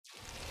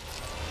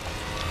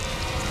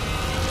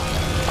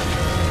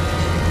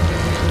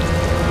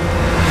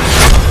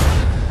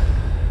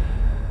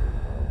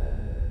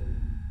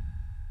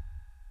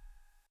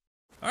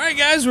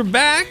guys, we're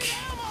back.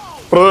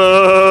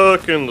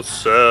 Back in the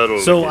saddle.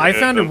 So I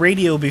found a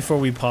radio before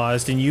we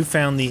paused, and you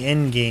found the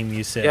end game,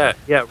 you said.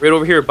 Yeah, right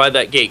over here by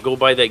that gate. Go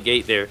by that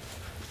gate there.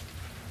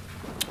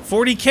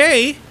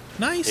 40K?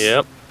 Nice.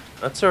 Yep,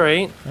 that's all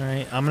right. All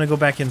right, I'm going to go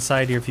back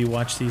inside here if you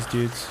watch these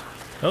dudes.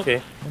 Oh,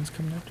 okay. One's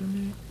coming after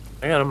me.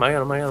 I got him.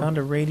 Found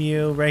a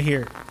radio right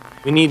here.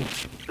 We need...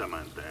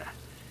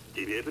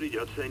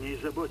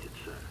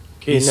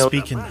 Okay, He's no,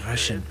 speaking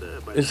Russian.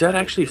 Is that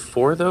actually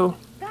 4, though?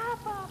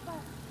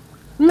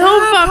 No,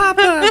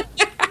 Papa!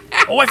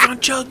 Oh, I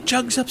found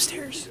Jug's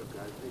upstairs.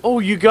 Oh,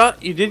 you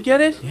did get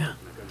it? Yeah.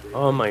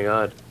 Oh my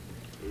god.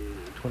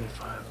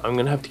 25. I'm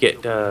gonna have to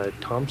get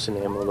Thompson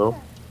ammo though.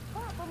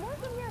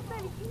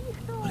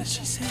 What did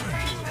she say?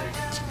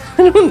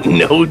 I don't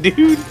know,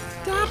 dude.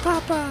 Da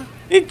Papa.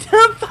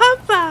 Da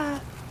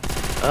Papa.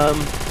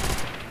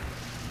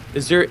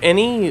 Is there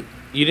any?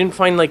 You didn't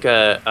find like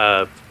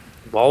a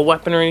wall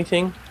weapon or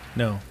anything?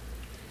 No.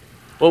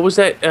 What was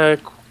that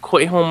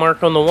Quaho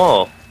mark on the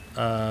wall?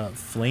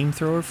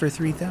 Flamethrower for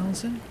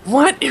 3,000?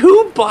 What?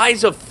 Who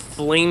buys a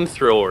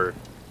flamethrower?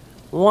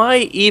 Why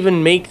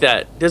even make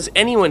that? Has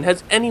anyone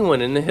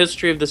in the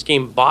history of this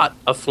game bought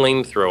a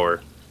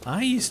flamethrower?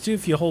 I used to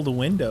if you hold a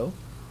window.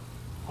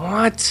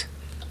 What?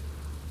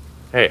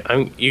 Hey,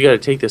 you gotta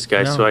take this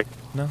guy so I...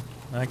 No,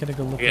 I gotta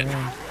go look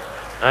around.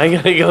 I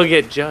gotta go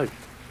get Jug.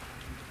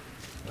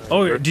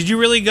 Oh, did you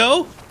really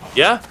go?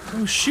 Yeah?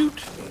 Oh,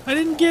 shoot. I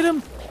didn't get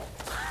him.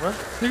 What?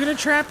 They're gonna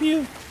trap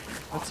you.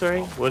 That's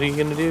alright. What are you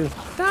gonna do?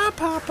 Da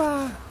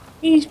Papa.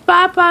 He's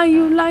Papa,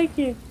 you like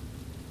it.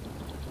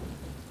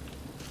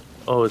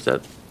 Oh, is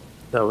that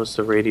was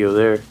the radio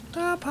there.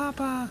 Da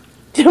Papa.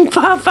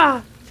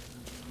 Papa!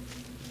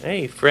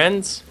 Hey,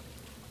 friends.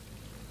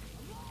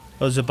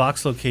 Oh, there's a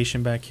box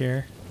location back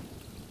here.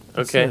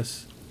 What's okay.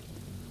 This?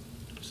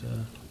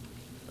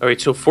 Alright,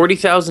 so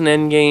 40,000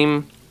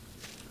 endgame.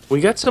 We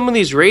got some of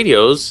these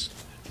radios.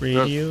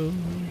 Radios.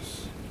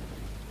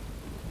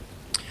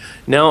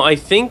 Now, I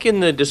think in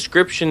the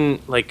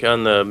description, like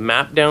on the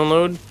map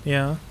download,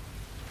 yeah,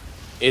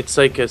 it's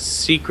like a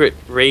secret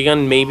ray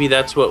gun. Maybe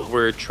that's what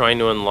we're trying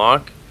to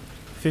unlock.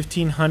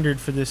 1,500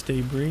 for this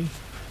debris.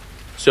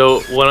 So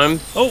what I'm...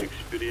 Oh.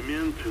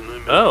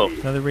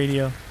 Another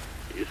radio.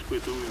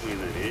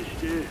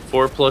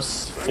 4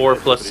 plus 4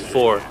 plus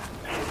 4.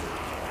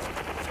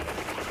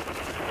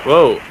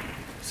 Whoa.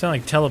 Sound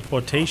like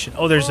teleportation.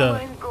 Oh, there's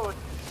a...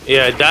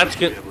 Yeah, that's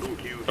good.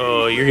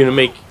 Oh, you're gonna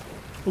make...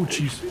 Oh,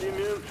 jeez.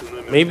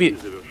 Maybe...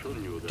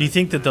 Do you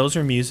think that those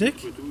are music?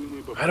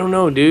 I don't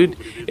know, dude.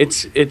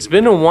 It's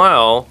been a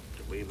while,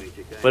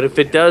 but if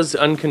it does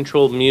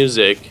uncontrolled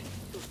music...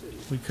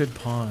 We could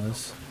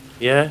pause.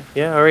 Yeah,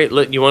 alright.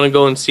 You want to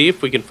go and see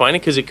if we can find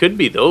it? Because it could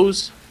be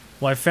those.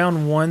 Well, I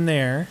found one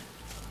there.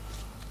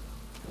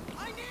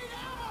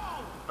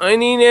 I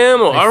need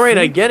ammo. Alright,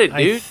 I get it,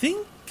 dude. I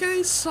think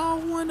I saw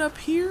one up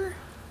here.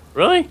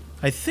 Really?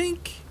 I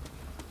think.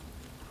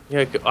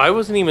 Yeah, I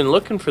wasn't even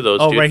looking for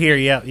those, dude. Right here.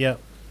 Yeah.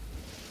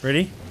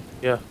 Ready?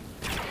 Yeah.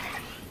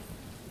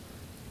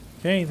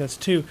 Okay, that's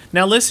 2.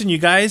 Now listen, you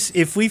guys,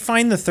 if we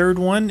find the third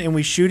one and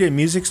we shoot it and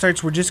music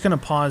starts, we're just going to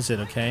pause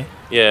it, okay?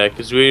 Yeah,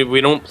 because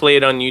we don't play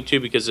it on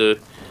YouTube because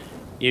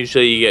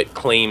usually you get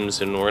claims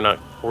and we're not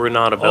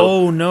about...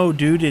 Oh, no,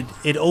 dude,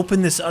 it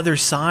opened this other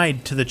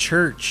side to the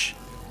church.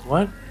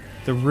 What?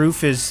 The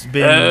roof has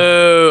been...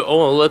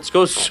 Oh, let's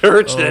go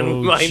search then.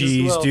 Oh,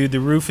 jeez, dude, the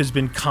roof has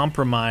been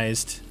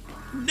compromised.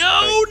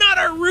 No, not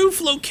our roof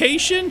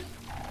location!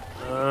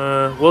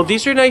 Well,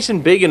 these are nice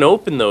and big and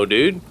open, though,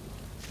 dude.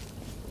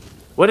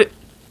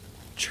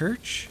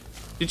 Church?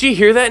 Did you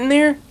hear that in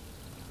there?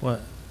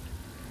 What?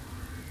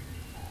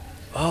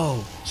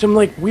 Oh. Some,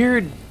 like,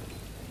 weird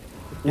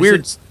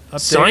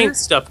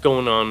science stuff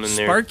going on in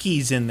there.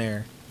 Sparky's in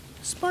there.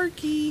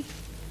 Sparky.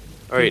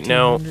 Alright,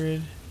 now...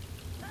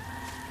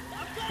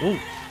 Oh,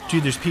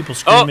 dude, there's people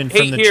screaming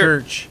from the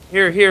church.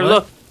 Here, what?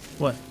 Look.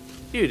 What?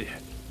 Dude.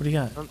 What do you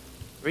got?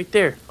 Right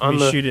there. Let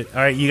me shoot it.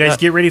 Alright, you guys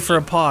get ready for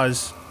a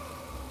pause.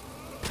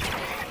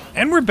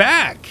 And we're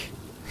back.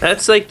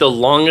 That's like the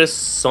longest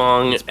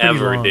song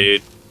ever, long.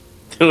 dude.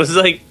 It was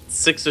like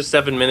 6 or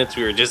 7 minutes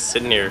we were just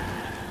sitting here.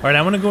 Alright,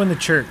 I want to go in the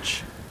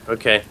church.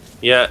 Okay.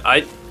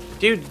 Yeah,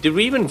 Dude, did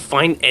we even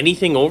find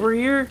anything over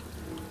here?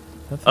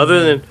 Nothing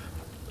other than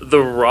the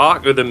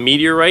rock or the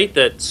meteorite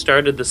that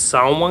started the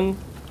Salmon?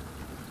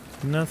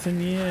 Nothing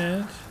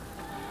yet.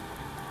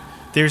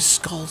 There's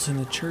skulls in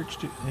the church,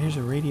 dude. There's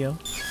a radio.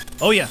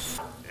 Oh, yeah.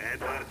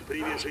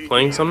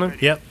 Playing something?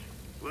 Yep.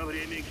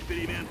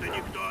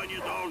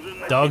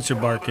 Dogs are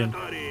barking.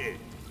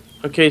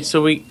 Okay,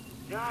 so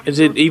is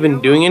it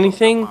even doing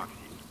anything?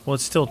 Well,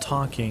 it's still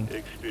talking.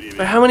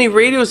 But how many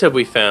radios have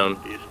we found?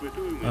 We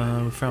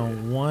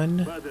found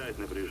 1,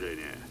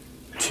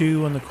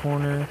 2 on the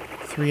corner,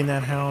 3 in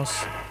that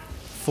house,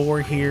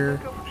 4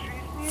 here,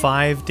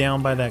 5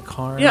 down by that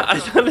car. Yeah, I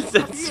thought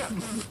that's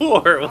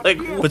 4. Like,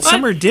 what? But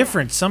some are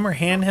different. Some are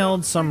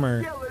handheld, some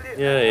are...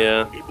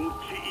 Yeah.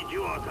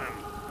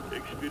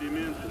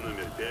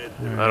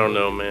 I don't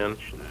know, man.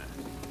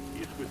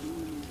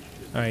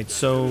 Alright,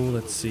 so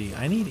let's see.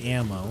 I need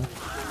ammo.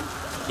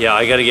 Yeah,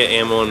 I gotta get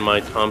ammo in my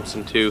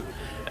Thompson too.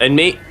 And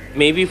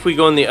maybe if we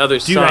go on the other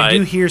Dude, side. I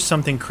do hear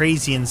something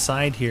crazy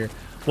inside here.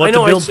 What, I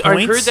know, to build points?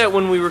 I heard that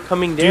when we were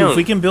coming down. Dude, if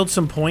we can build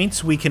some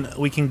points, we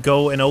can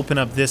go and open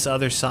up this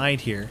other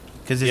side here.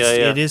 Because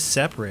it is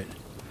separate.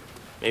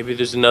 Maybe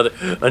there's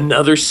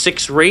another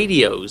 6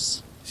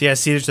 radios. So yeah,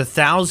 see, there's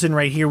 1,000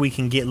 right here we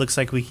can get. Looks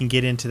like we can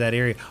get into that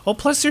area. Oh,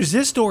 plus there's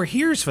this door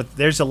here. So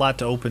there's a lot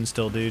to open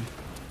still, dude.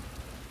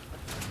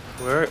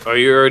 Where? Are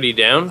you already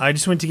down? I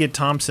just went to get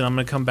Thompson. I'm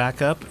going to come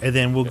back up, and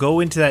then we'll go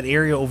into that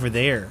area over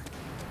there.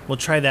 We'll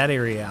try that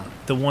area out.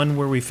 The one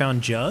where we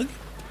found Jug?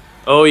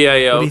 Oh,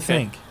 yeah, What do you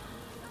think?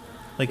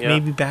 Like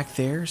maybe back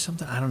there or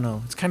something? I don't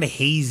know. It's kind of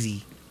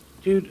hazy.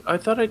 Dude, I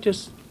thought I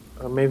just...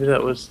 Or maybe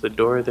that was the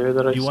door there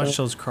that I saw. You watch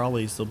those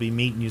crawlies. They'll be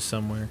meeting you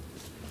somewhere.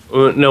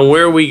 Now,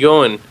 where are we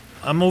going?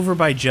 I'm over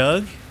by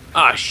Jug.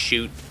 Ah,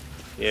 shoot.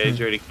 Yeah, he's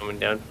already coming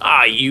down.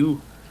 Ah,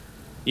 you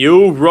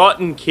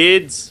rotten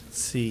kids. Let's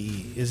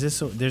see. Is this...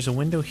 there's a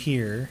window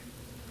here.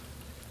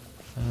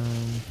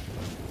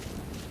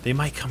 They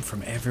might come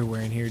from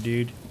everywhere in here,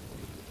 dude.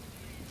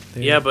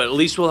 Yeah, but at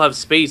least we'll have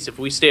space if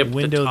we stay up at the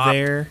window top.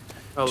 there.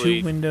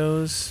 Probably. 2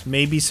 windows.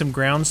 Maybe some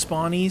ground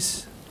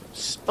spawnies.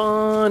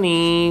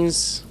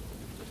 Spawnies.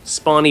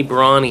 Spawny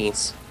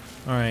brawnies.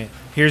 Alright.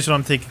 Here's what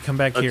I'm thinking. Come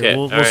back here. Okay,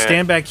 We'll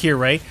stand back here,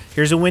 right?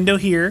 Here's a window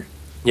here.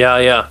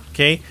 Yeah.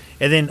 Okay?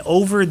 And then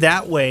over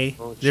that way,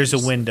 Oh, there's a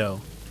jeez.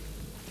 window.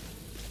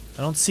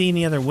 I don't see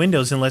any other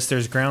windows unless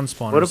there's ground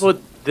spawners. What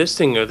about this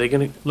thing? Are they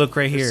gonna... Look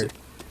right here.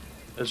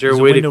 Is there There's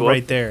a way to window go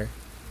right up? there.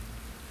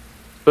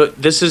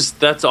 But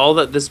that's all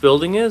that this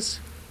building is?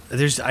 I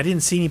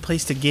didn't see any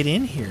place to get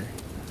in here.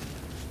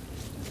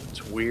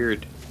 It's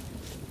weird.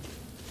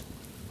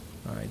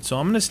 Alright, so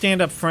I'm going to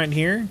stand up front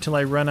here until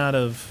I run out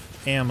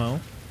of ammo.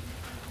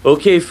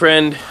 Okay,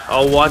 friend.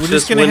 I'll watch We're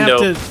this just going to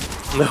window.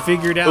 have to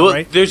figure it out, Well,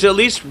 right? there's at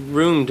least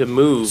room to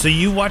move. So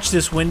you watch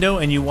this window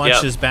and you watch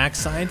Yep. this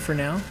backside for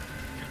now,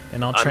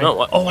 and I'll I'm try.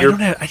 not Oh,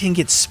 you're- I didn't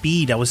get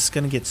speed. I was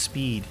gonna get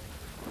speed.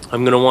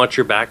 I'm gonna watch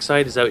your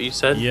backside. Is that what you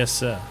said? Yes,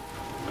 sir.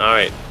 All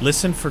right.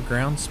 Listen for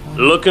ground spawn.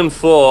 Looking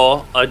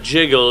for a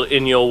jiggle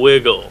in your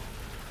wiggle.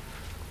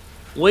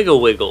 Wiggle,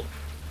 wiggle.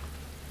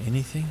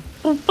 Anything?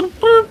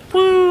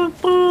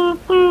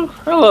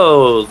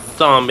 Hello,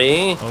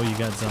 zombie. Oh, you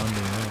got zombie.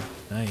 Oh,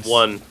 nice.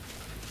 One.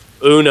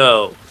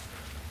 Uno.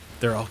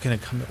 They're all gonna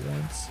come at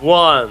once.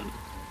 One.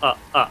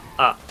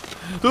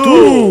 Two.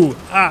 Ooh!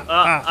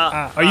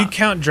 Are you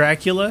Count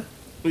Dracula?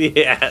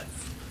 Yes.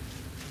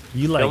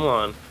 You like Come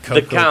on.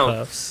 Cocoa The Count.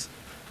 Puffs?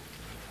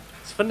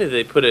 It's funny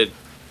they put a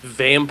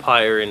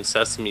vampire in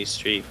Sesame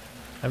Street.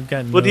 I've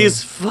got no. But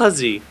he's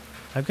fuzzy.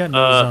 I've got no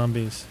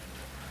zombies.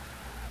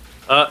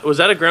 Was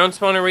that a ground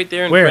spawner right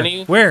there in Where? front of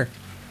you? Where?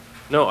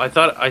 No, I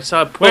thought I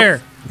saw a poof.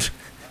 Where?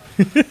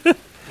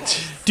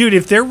 Dude,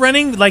 if they're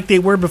running like they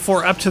were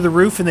before up to the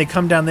roof and they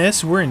come down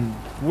this, we're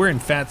in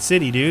Fat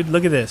City, dude.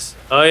 Look at this.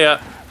 Oh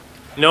yeah.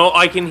 No,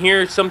 I can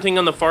hear something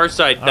on the far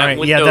side. All That right,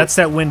 window. yeah, that's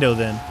that window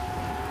then.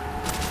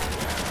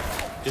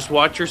 Just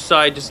watch your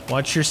side. Just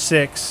Watch your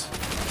 6.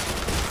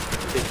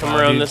 they come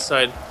around dude. this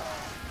side.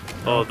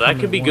 Oh, all that come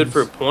could at be good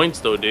for once. points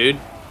though, dude.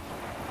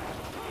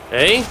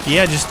 Hey,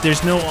 Yeah, just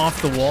there's no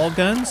off the wall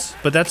guns,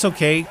 but that's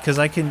okay because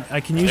I can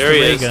use there the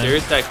he ray is. gun.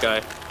 There's that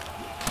guy.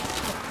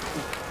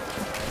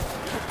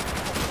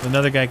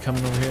 Another guy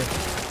coming over here.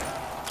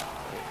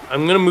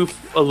 I'm gonna move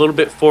a little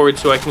bit forward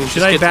so I can. Should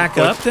just I get some back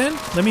up points. then?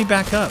 Let me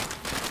back up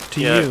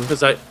to Yeah, you. because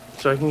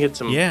so I can get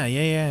some. Yeah.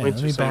 points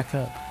Let or me something. back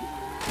up.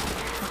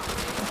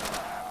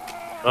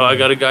 Oh, I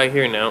got a guy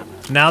here now.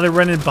 Now they're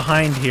running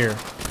behind here.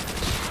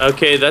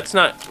 Okay, that's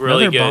not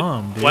really Another good.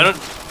 bomb, dude. Why don't?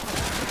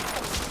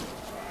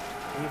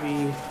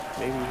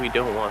 Maybe we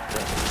don't want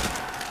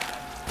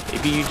that.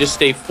 Maybe you just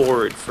stay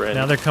forward, friend.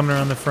 Now they're coming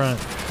around the front.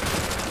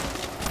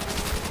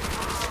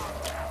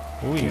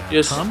 Oh yeah,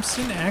 Just-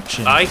 Thompson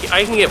action. I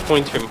can get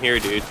points from here,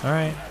 dude. All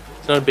right,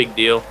 It's not a big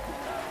deal.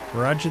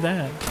 roger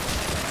that.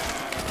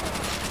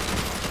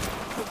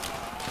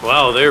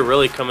 Wow, they're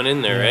really coming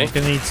in there, Yeah, eh? I'm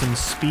gonna need some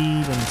speed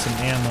and some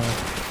ammo.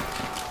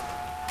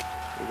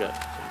 We got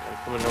some guy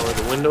coming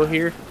over the window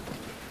here.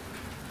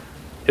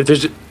 If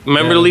there's,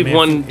 remember Yeah, to leave man,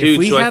 one if dude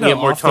we so I had can a get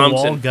more off-the-wall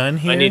Thompson. gun I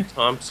here- need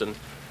Thompson.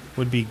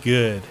 Would be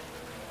good.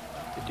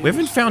 We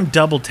haven't found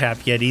double tap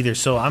yet either,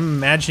 so I'm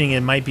imagining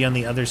it might be on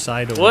the other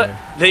side over What? there.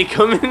 They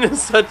come in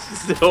such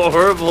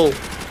horrible.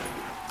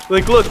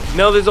 Like, look,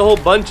 now there's a whole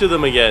bunch of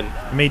them again.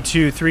 I made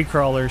 3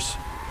 crawlers.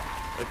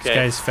 Okay. This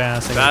guy's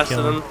fast. I gotta Faster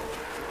kill than him. them.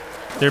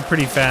 They're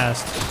pretty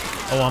fast.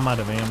 Oh, I'm out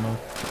of ammo.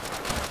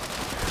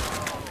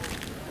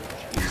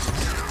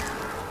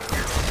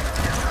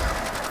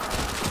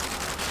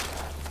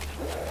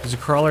 There's a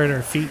crawler at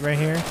our feet right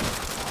here.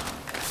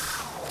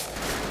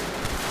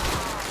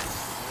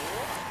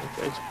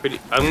 That's pretty.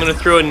 I'm gonna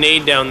throw a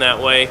nade down that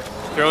way.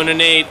 Throwing a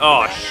nade.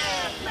 Oh,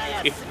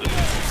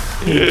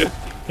 shit.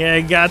 Yeah,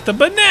 I got the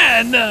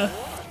banana.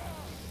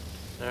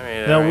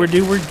 Alright, No, alright.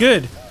 we're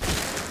good.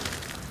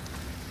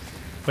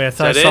 Wait, I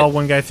thought I that saw it?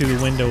 one guy through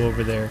the window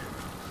over there.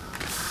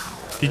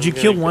 Did you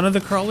kill one of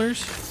the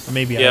crawlers? Or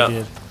maybe Yeah. I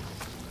did.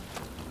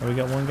 Oh, we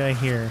got one guy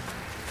here.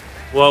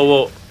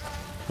 Whoa.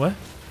 What?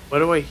 What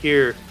do I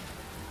hear?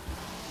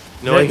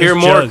 No, That I hear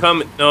is more Jug.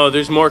 coming. No,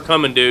 there's more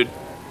coming, dude.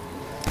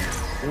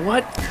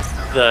 What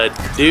the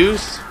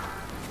deuce?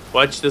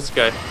 Watch this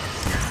guy.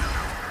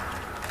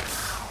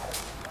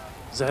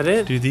 Is that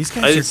it? Dude, these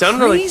guys It are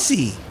sounded like-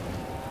 crazy.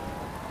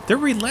 They're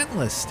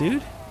relentless,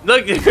 dude.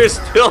 Look, they're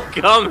still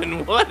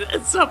coming. What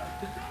is up?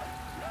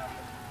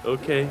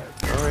 Okay,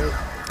 alright.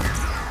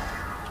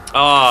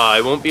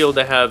 I won't be able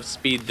to have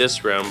speed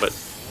this round, but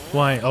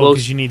Why? Oh,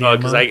 because you need ammo.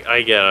 because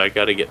I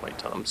gotta get my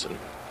Thompson.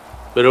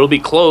 But it'll be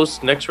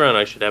close. Next round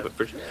I should have it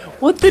for sure.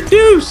 What the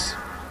deuce?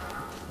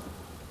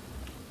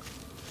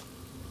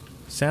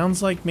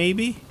 Sounds like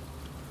maybe.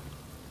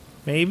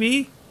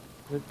 Maybe?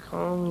 They're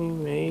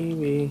calling me,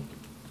 maybe.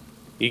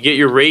 You get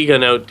your ray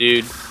gun out,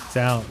 dude. It's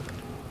out.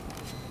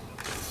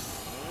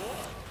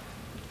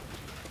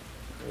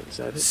 Is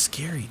that It's it?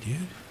 scary,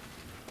 dude.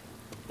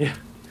 Yeah.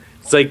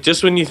 It's like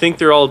just when you think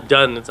they're all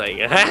done, it's like,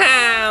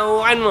 ha,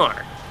 one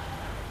more.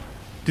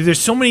 Dude, there's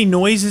so many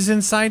noises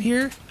inside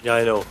here. Yeah,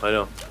 I know.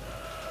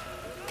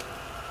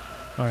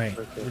 All right,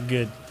 Okay. we're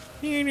good.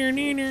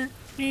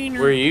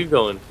 Where are you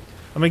going?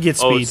 I'm gonna get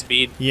speed. Oh,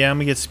 speed. Yeah, I'm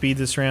gonna get speed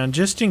this round,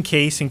 just in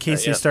case Yeah.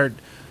 they start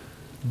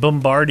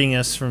bombarding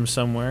us from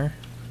somewhere.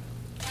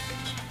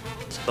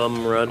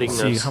 Bum rutting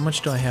Let's see, us. how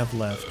much do I have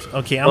left?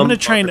 Okay, I'm gonna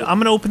try and I'm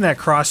gonna open that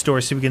cross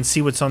door so we can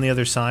see what's on the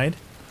other side.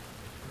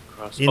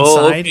 Inside.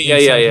 Oh, okay. Yeah.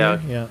 Inside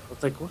here? Yeah.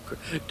 It's like, what?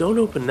 Don't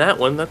open that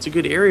one. That's a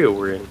good area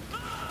we're in.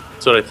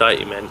 That's what I thought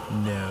you meant.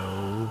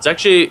 No. It's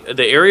actually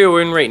the area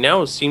we're in right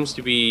now seems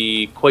to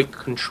be quite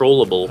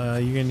controllable.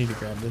 You're gonna need to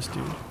grab this,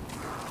 dude.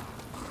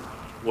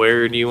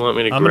 Where do you want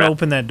me to I'm grab? gonna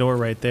open that door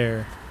right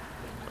there.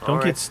 Don't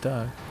Alright. get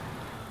stuck.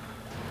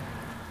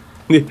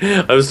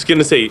 I was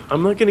gonna say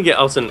I'm not gonna get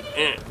Elson.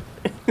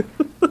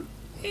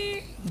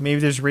 Maybe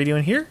there's radio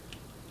in here?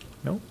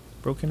 Nope.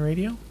 Broken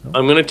radio? Nope.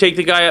 I'm gonna take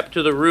the guy up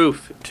to the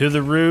roof. To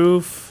the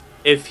roof.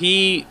 If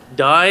he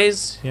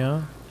dies,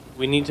 Yeah.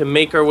 we need to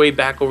make our way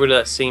back over to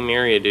that same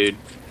area, dude.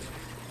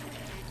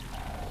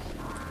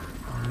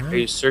 Are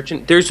you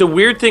searching? There's a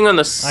weird thing on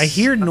the. I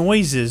hear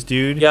noises,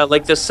 dude. Yeah,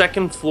 like the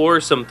second floor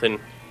or something.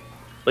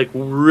 Like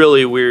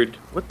really weird.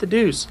 What the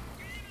deuce?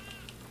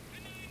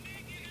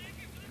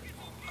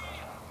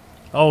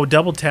 Oh,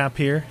 double tap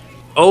here.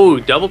 Oh,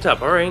 double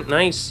tap. All right,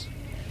 nice.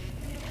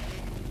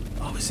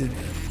 Oh, is it?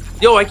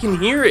 Yo, I can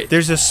hear it.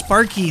 There's a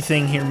sparky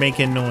thing here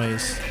making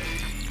noise.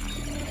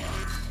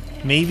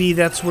 Maybe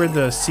that's where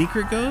the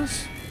secret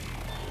goes?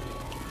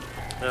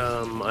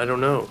 I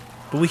don't know.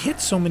 But we hit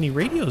so many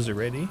radios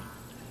already.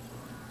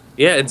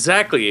 Yeah,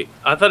 exactly.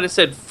 I thought it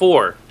said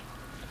 4.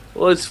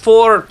 Well, it's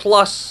 4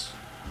 plus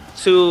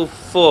 2,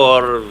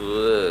 4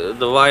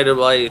 divided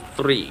by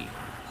 3.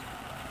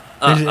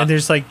 And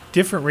there's like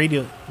different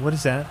radio. What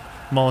is that?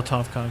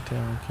 Molotov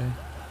cocktail. Okay.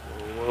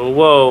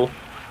 Whoa.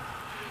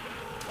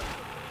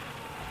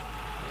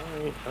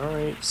 All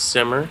right.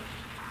 Simmer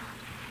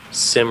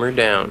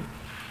down.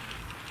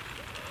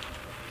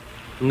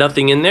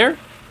 Nothing in there?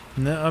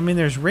 No, I mean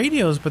there's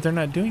radios, but they're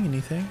not doing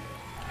anything.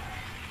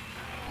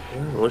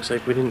 Looks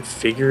like we didn't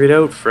figure it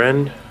out,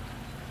 friend.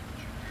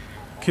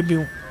 Could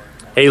be.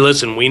 Hey,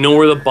 listen, we know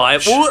where the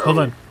Bible. Shh, hold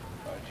on.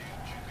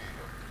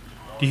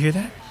 Do you hear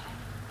that?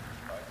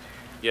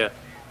 Yeah.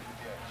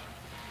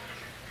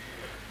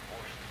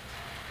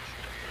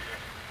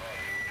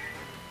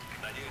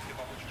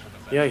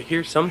 Yeah, I hear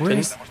Where something.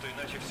 is?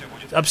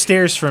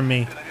 Upstairs from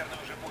me.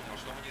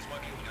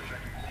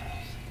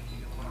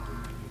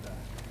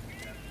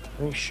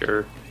 Are you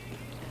sure?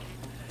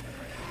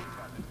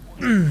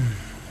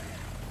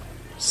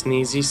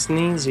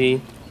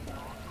 Sneezy.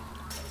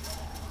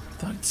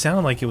 Thought it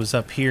sounded like it was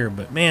up here,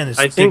 but man,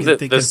 I think that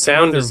the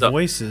sound is their up.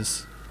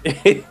 voices.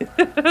 He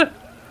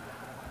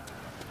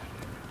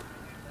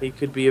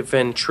could be a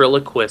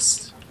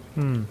ventriloquist.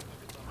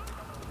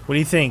 What do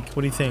you think?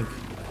 What do you think?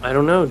 I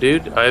don't know,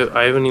 dude.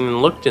 I haven't even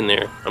looked in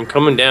there. I'm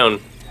coming down,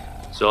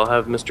 so I'll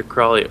have Mr.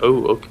 Crawley.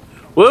 Oh, okay.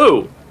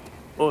 Whoa!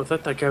 Oh, I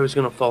thought that guy was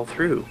gonna fall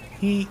through.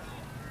 He.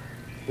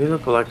 You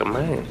look like a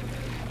man.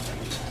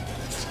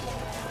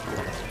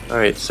 All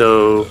right,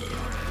 so.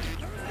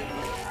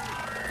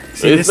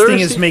 See, this there thing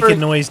a is secret? making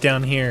noise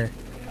down here.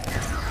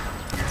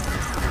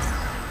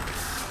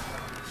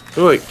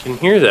 Oh, I can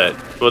hear that.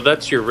 Well,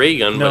 that's your ray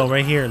gun. No, but...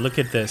 right here. Look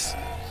at this.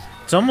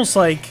 It's almost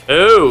like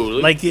Oh,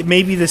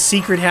 maybe the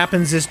secret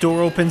happens. This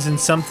door opens and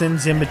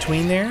something's in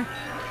between there.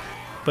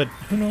 But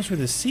who knows where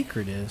the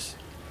secret is?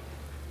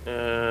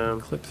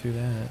 Clip through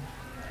that.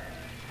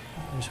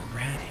 There's a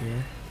rat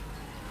here.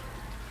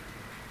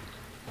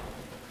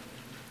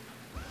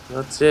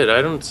 That's it.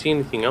 I don't see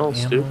anything else,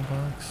 Ammo dude.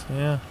 box.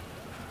 Yeah.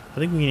 I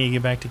think we need to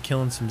get back to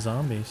killing some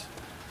zombies.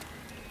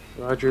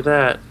 Roger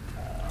that.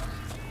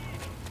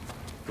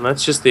 And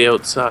that's just the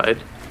outside.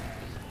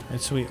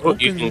 And so we Oh,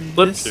 you open can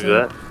flip this through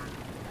up. that.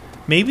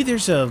 Maybe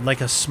there's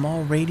a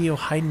small radio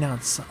hiding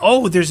outside.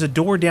 Oh, there's a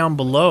door down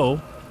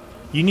below.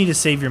 You need to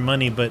save your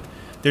money, but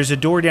there's a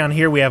door down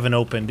here we haven't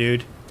opened,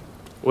 dude.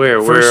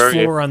 Where First are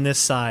you? floor on this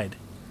side.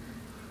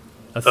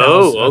 A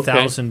Okay.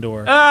 1,000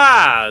 door.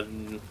 Ah!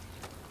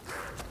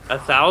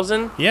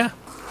 1,000? Yeah.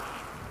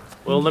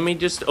 Well, let me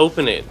just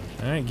open it.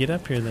 All right, get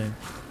up here then.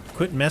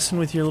 Quit messing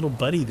with your little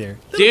buddy there.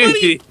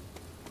 Dude,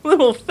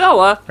 little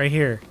fella. Right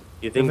here.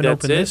 You think Haven't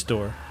that's opened it? this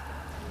door.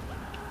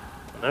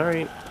 All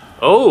right.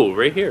 Oh,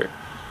 right here.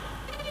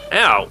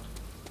 Ow.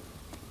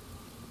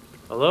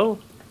 Hello?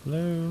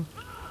 Hello.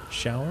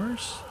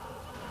 Showers?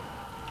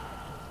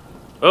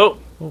 Oh.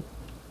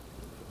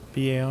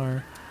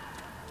 BAR.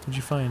 What'd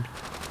you find?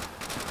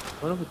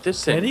 What about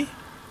this thing? Teddy?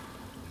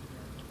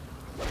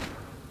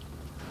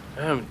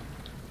 I'm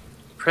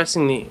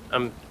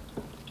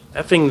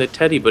effing the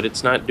teddy, but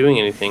it's not doing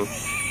anything.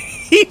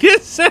 He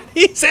just said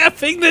he's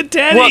effing the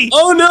teddy. What?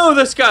 Oh no,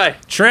 this guy.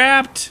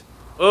 Trapped.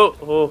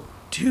 Oh.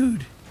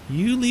 Dude,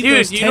 you leave Dude,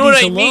 those teddies you know what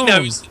I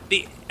alone. mean?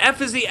 The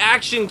F is the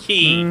action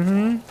key.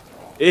 Mm-hmm.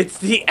 It's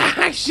the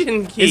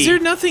action key. Is there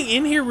nothing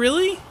in here,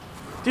 really?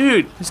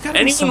 Dude, There's gotta be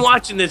anyone something.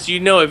 watching this, you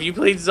know, if you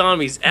played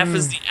zombies, F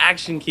is the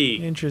action key.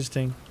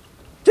 Interesting.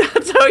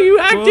 That's how you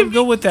We'll activate.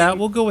 go with that.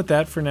 We'll go with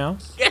that for now.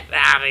 Get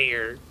out of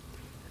here.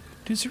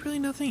 Dude, is there really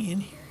nothing in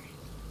here?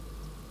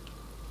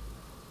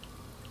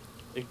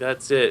 I think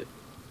that's it.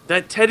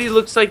 That teddy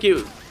looks like it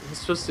was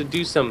supposed to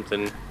do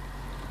something.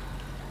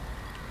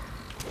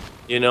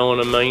 You know what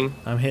I mean?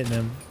 I'm hitting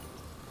him.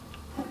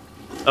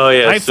 Oh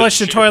yeah. I flushed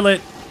the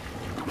toilet.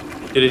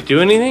 Did it do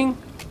anything?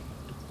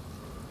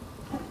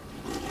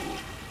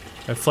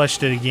 I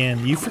flushed it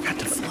again. You forgot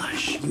to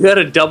flush. You had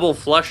a double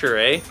flusher,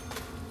 eh?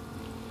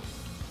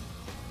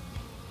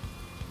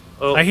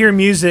 Oh. I hear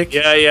music.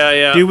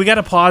 Yeah. Dude, we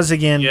gotta pause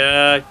again.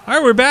 Yeah.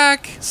 Alright, we're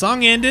back.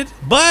 Song ended.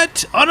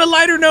 But on a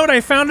lighter note, I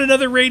found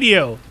another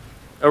radio.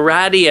 A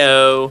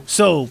radio.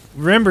 So,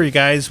 remember, you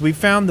guys, we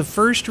found the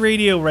first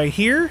radio right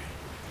here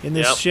in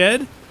this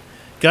shed.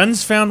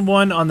 Guns found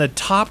one on the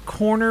top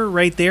corner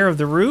right there of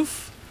the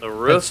roof. The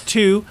roof. That's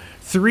 2.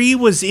 3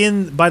 was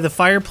in by the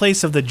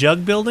fireplace of the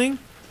jug building.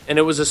 And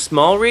it was a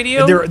small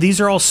radio? These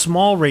are all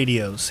small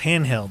radios,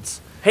 handhelds.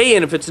 Hey,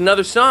 and if it's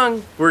another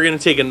song, we're going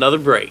to take another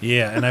break.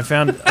 Yeah, and I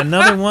found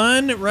another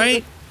one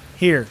right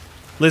here.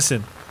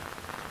 Listen.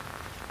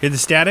 Hear the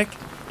static?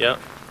 Yeah.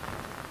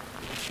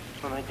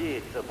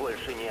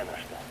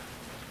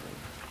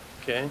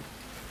 Okay.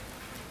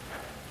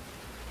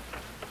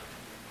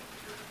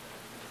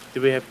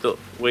 Do we have to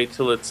wait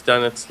till it's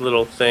done its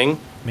little thing?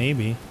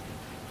 Maybe.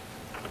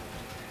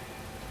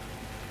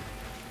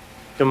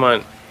 Come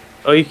on.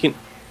 Oh, you can...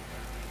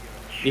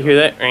 You hear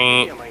that?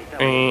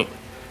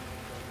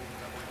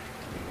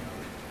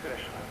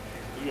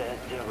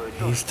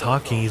 He's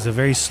talking. He's a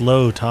very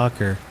slow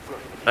talker.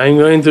 I'm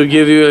going to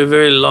give you a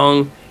very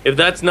long... If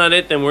that's not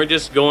it, then we're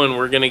just going.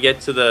 We're going to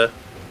get to the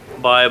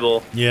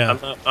Bible. Yeah.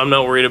 I'm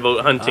not worried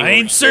about hunting. I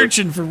ain't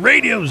searching for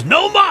radios.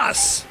 No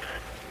mas!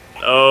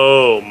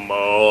 Oh,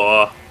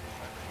 more.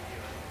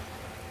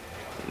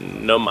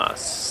 No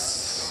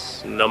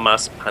mas. No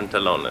mas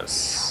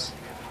pantalones.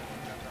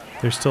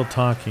 They're still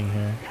talking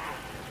here.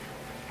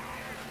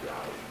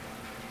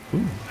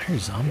 Ooh, I hear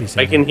zombies.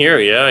 I can hear,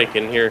 yeah, I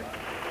can hear.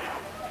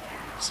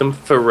 Some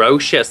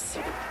ferocious.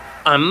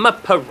 I'm a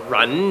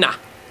piranha.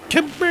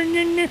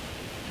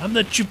 I'm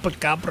the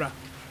chupacabra.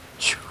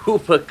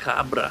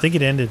 Chupacabra. I think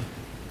it ended.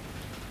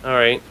 All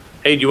right.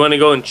 Hey, do you want to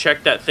go and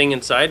check that thing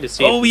inside to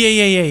see? Oh,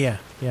 yeah.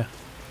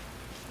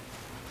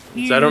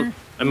 'Cause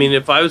I mean,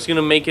 if I was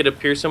gonna make it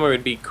appear somewhere,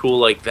 it'd be cool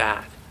like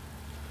that.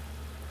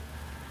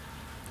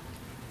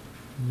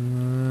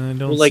 I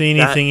don't Like see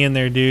anything in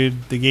there,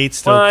 dude. The gate's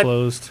still What?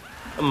 closed.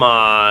 Come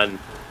on.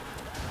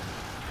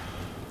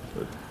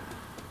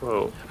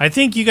 Whoa. I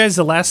think you guys,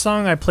 the last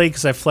song I played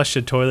because I flushed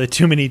the toilet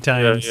too many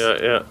times.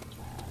 Yeah.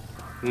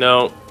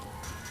 No,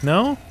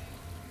 No?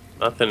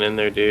 nothing in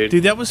there, dude.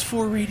 Dude, that was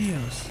 4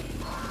 radios.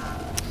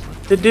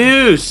 The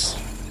deuce.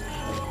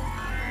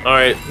 All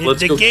right,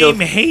 let's the go game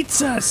kill.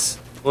 hates us.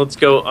 Let's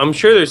go. I'm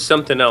sure there's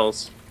something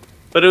else,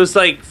 but it was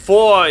like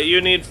 4.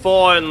 You need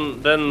 4,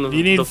 and then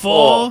You need the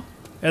 4,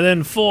 and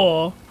then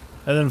 4,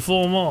 and then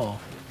 4 more.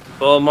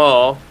 4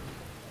 more.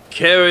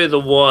 Carry the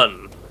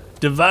 1.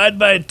 Divide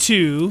by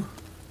 2.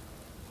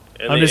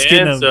 And I'm the just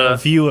getting answer, a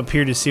view up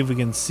here to see if we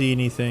can see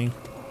anything.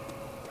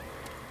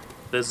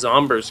 The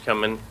zombies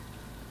coming.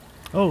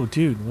 Oh,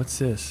 dude, what's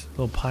this?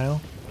 Little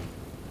pile?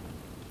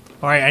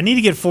 Alright, I need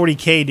to get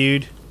 40K,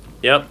 dude.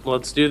 Yep,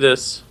 let's do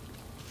this.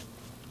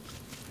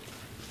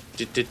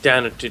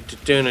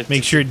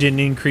 Make sure it didn't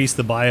increase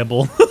the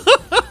buyable.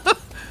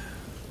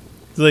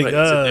 It's like, Wait,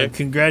 is it there?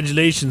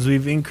 congratulations,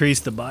 we've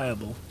increased the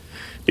buyable.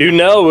 You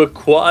now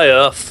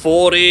require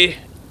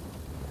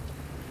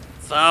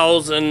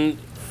 40,000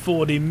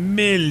 40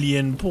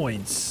 million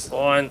points.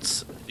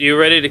 points. You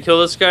ready to kill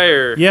this guy,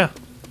 or Yeah.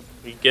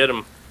 you get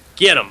him?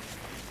 Get him.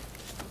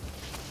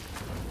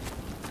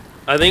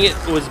 I think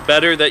it was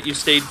better that you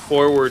stayed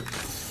forward.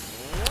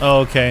 Oh,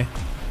 okay.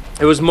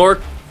 It was more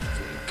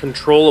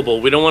controllable.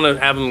 We don't want to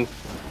have him,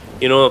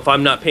 you know, if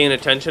I'm not paying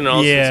attention and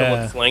all of a sudden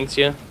someone flanks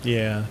you.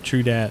 Yeah,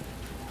 true that.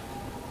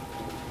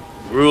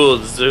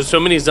 Rules. There's so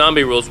many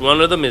zombie rules.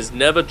 One of them is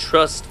never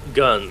trust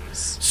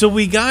guns. So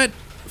we got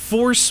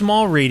 4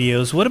 small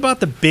radios. What about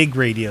the big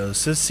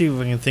radios? Let's see if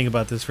we can think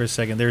about this for a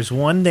second. There's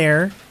one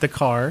there, the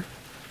car.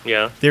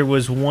 Yeah. There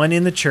was one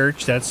in the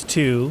church. That's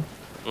 2.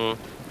 Mm.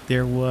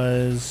 There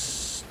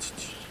was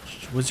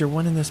there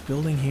one in this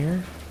building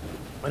here?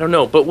 I don't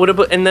know. But what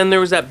about? And then there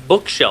was that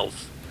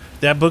bookshelf.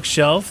 That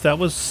bookshelf. That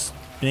was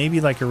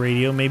maybe like a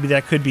radio. Maybe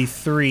that could be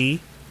 3.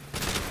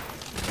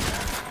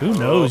 Who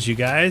knows, you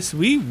guys?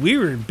 We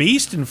were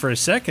beasting for a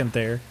second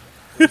there.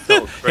 Hey,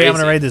 I'm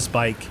gonna ride this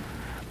bike.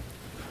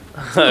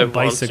 I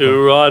want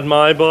to ride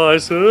my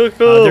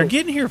bicycle. They're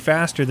getting here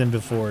faster than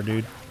before,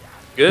 dude.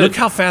 Good. Look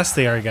how fast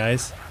they are,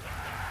 guys.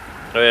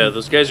 Oh yeah,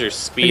 those guys are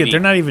speedy. They're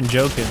not even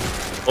joking.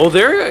 Oh,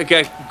 they're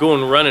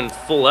going running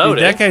full out. Dude,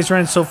 that guy's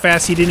running so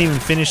fast he didn't even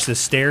finish the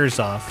stairs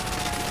off.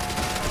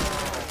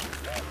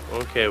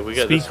 Okay, we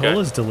got Speed this guy.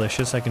 Cola is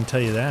delicious, I can tell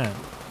you that.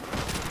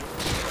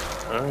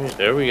 All right,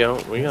 there we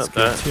go. We got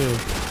that. Too.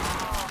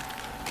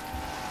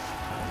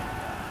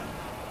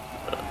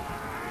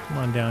 Come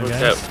on down,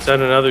 guys. Is that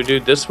another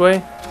dude this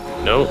way?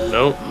 No.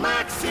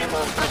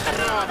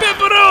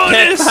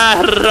 Pepperonis!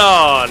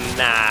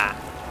 Pepperona!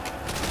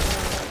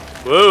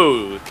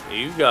 Whoa,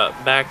 you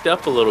got backed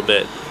up a little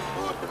bit.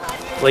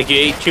 Like you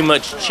ate too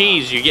much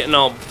cheese, you're getting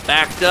all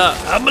backed up.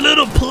 I'm a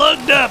little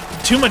plugged up.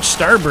 Too much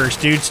Starburst,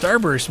 dude.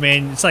 Starburst,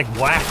 man, it's like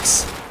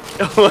wax.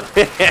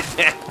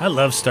 I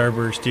love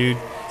Starburst, dude.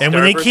 And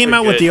when they came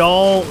out with the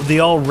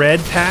all red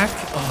pack,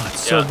 oh,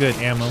 it's so good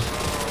ammo.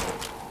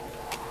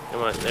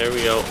 Come on, there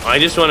we go. I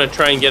just want to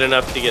try and get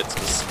enough to get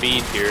some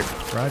speed here.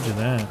 Roger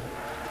that.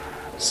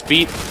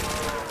 Speed.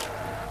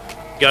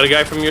 Got a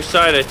guy from your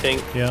side, I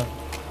think. Yeah.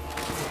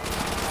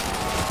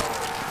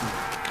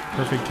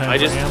 Perfect time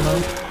for ammo.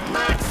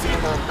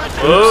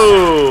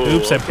 Whoa!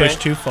 Oops, I pushed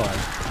too far.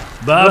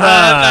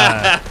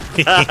 Bye-bye.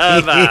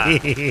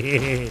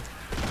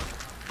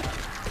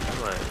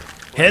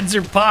 Heads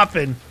are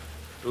popping.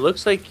 It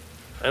looks like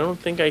I don't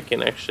think I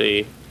can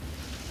actually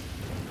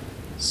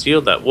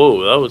seal that.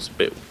 Whoa, that was a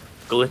bit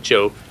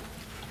glitcho.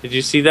 Did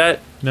you see that?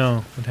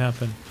 No, what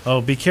happened? Oh,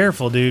 be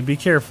careful, dude. Be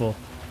careful.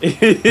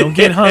 Don't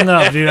get hung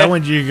up, dude. I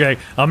want you to.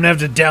 I'm gonna have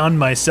to down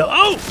myself.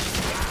 Oh!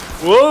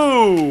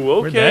 Whoa!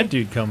 Okay. Where'd that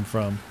dude come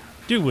from?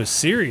 Dude was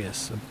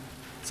serious.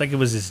 It's like it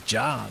was his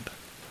job.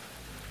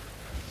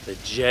 The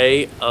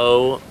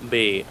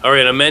J-O-B. All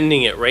right, I'm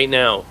ending it right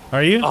now.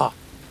 Are you? Oh,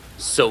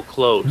 so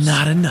close.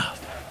 Not enough.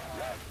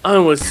 I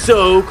was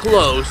so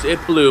close. It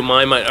blew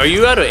my mind. Are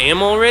you out of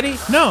ammo already?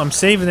 No, I'm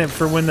saving it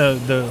for when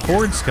the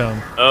hordes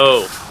come.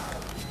 Oh.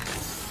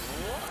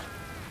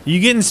 You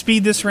getting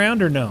speed this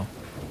round or no?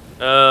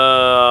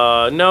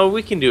 No,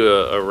 we can do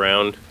a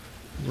round.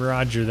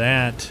 Roger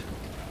that.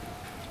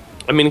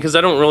 I mean, because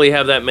I don't really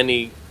have that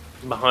many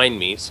behind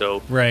me,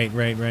 so. Right.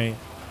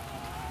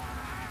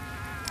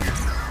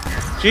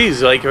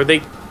 Jeez, like, are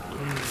they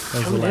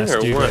That was the last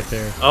dude right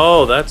there.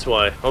 Oh, that's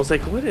why. I was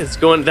like, what is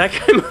going? That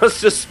guy must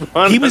just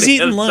spawn. He was on the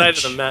eating other lunch.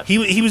 side of the map.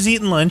 He was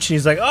eating lunch, and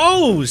he's like,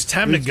 "Oh, it's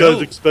time to go." These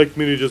guys expect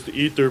me to just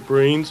eat their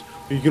brains.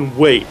 You can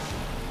wait.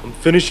 I'm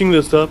finishing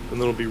this up,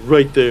 and then I'll be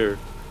right there.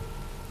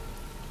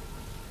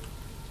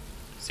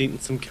 Just eating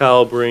some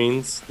cow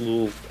brains, a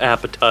little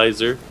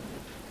appetizer.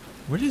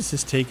 Where does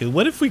this take us?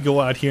 What if we go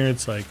out here and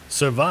it's like,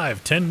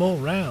 survive 10 more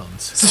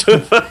rounds?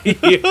 It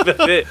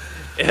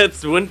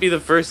wouldn't be the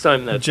first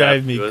time that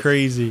drive me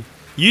crazy.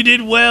 You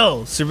did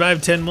well.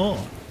 Survive 10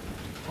 more.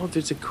 Oh,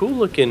 there's a cool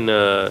looking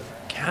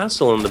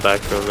castle in the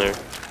background there.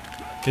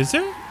 Is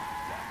there?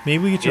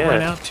 Maybe we get to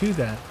run out to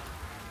that.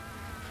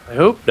 I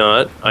hope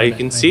not. I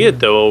can see it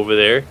though over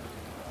there.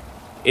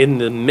 In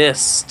the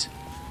mist.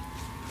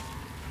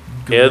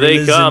 Here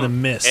they come. In the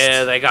mist.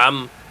 Here they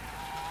come.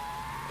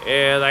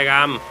 Here they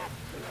come.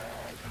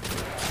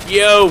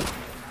 Yo!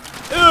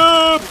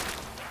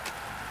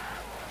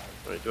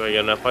 Wait, do I get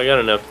enough? I got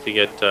enough to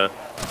get,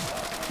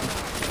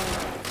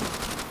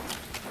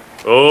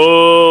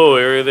 Oh,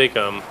 here they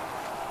come.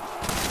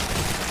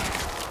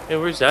 Hey,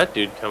 where's that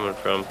dude coming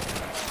from?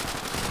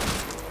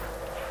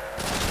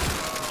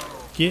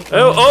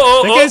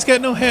 That guy's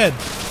got no head.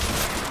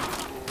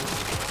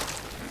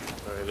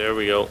 Alright, there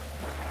we go.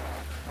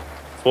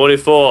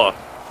 44.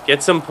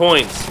 Get some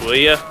points, will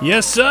ya?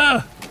 Yes,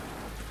 sir.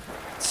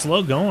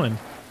 Slow going.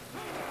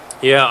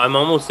 Yeah, I'm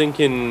almost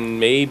thinking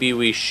maybe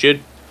we should...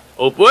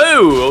 Oh,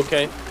 whoa,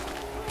 okay.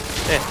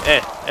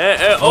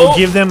 Oh,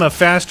 give them a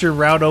faster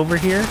route over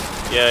here?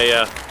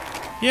 Yeah.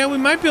 Yeah, we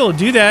might be able to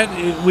do that.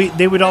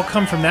 They would all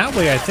come from that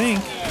way, I think.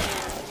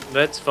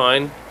 That's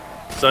fine.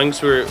 As long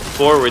as we're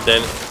forward,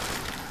 then.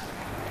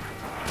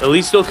 At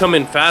least they'll come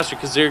in faster,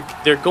 because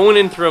they're going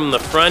in from the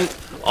front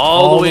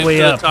all the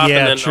way up to the top,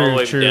 and then all the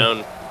way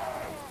down.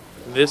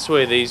 This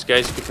way, these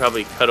guys could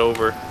probably cut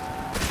over.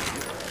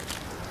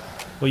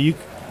 Well,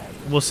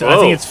 we'll see. I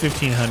think it's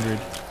 1,500.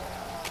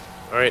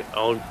 All right,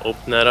 I'll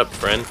open that up,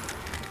 friend.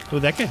 Oh,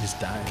 that guy just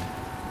died.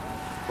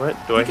 What?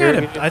 Do I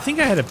hear I think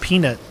I had a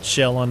peanut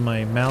shell on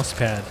my mouse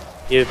pad.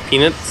 You have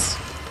peanuts?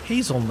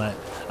 Hazelnut.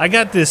 I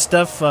got this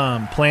stuff,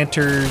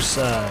 Planters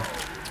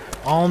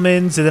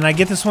almonds, and then I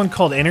get this one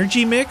called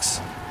Energy Mix.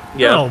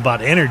 Yeah. I don't know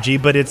about energy,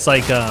 but it's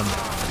like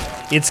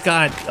it's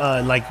got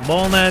like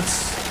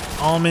walnuts,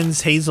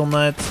 almonds,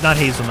 hazelnuts, not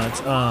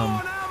hazelnuts.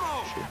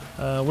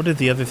 What are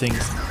the other things?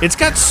 It's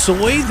got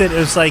soy that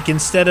is like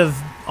instead of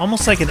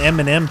almost like an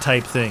M&M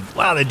type thing.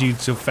 Wow, that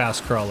dude's so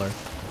fast crawler.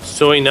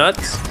 Soy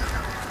nuts?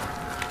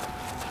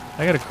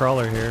 I got a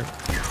crawler here.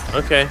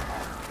 Okay.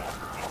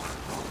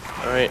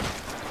 All right.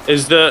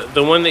 Is the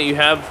one that you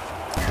have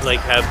like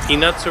have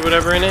peanuts or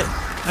whatever in it?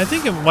 I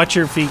think watch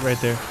your feet right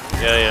there.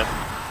 Yeah.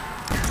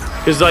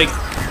 Cause like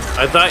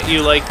I thought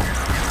you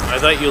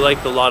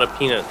liked a lot of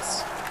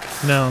peanuts.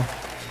 No.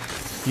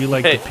 You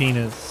like the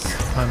peanuts.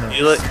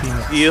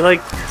 You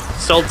like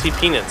salty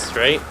peanuts,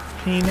 right?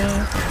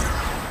 Peanut.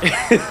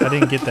 I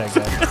didn't get that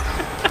guy.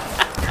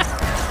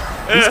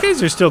 These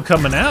guys are still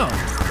coming out.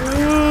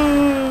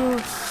 I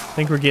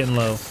think we're getting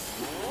low.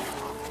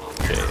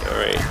 Okay,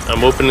 alright.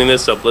 I'm opening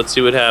this up. Let's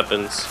see what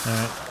happens.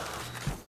 Alright.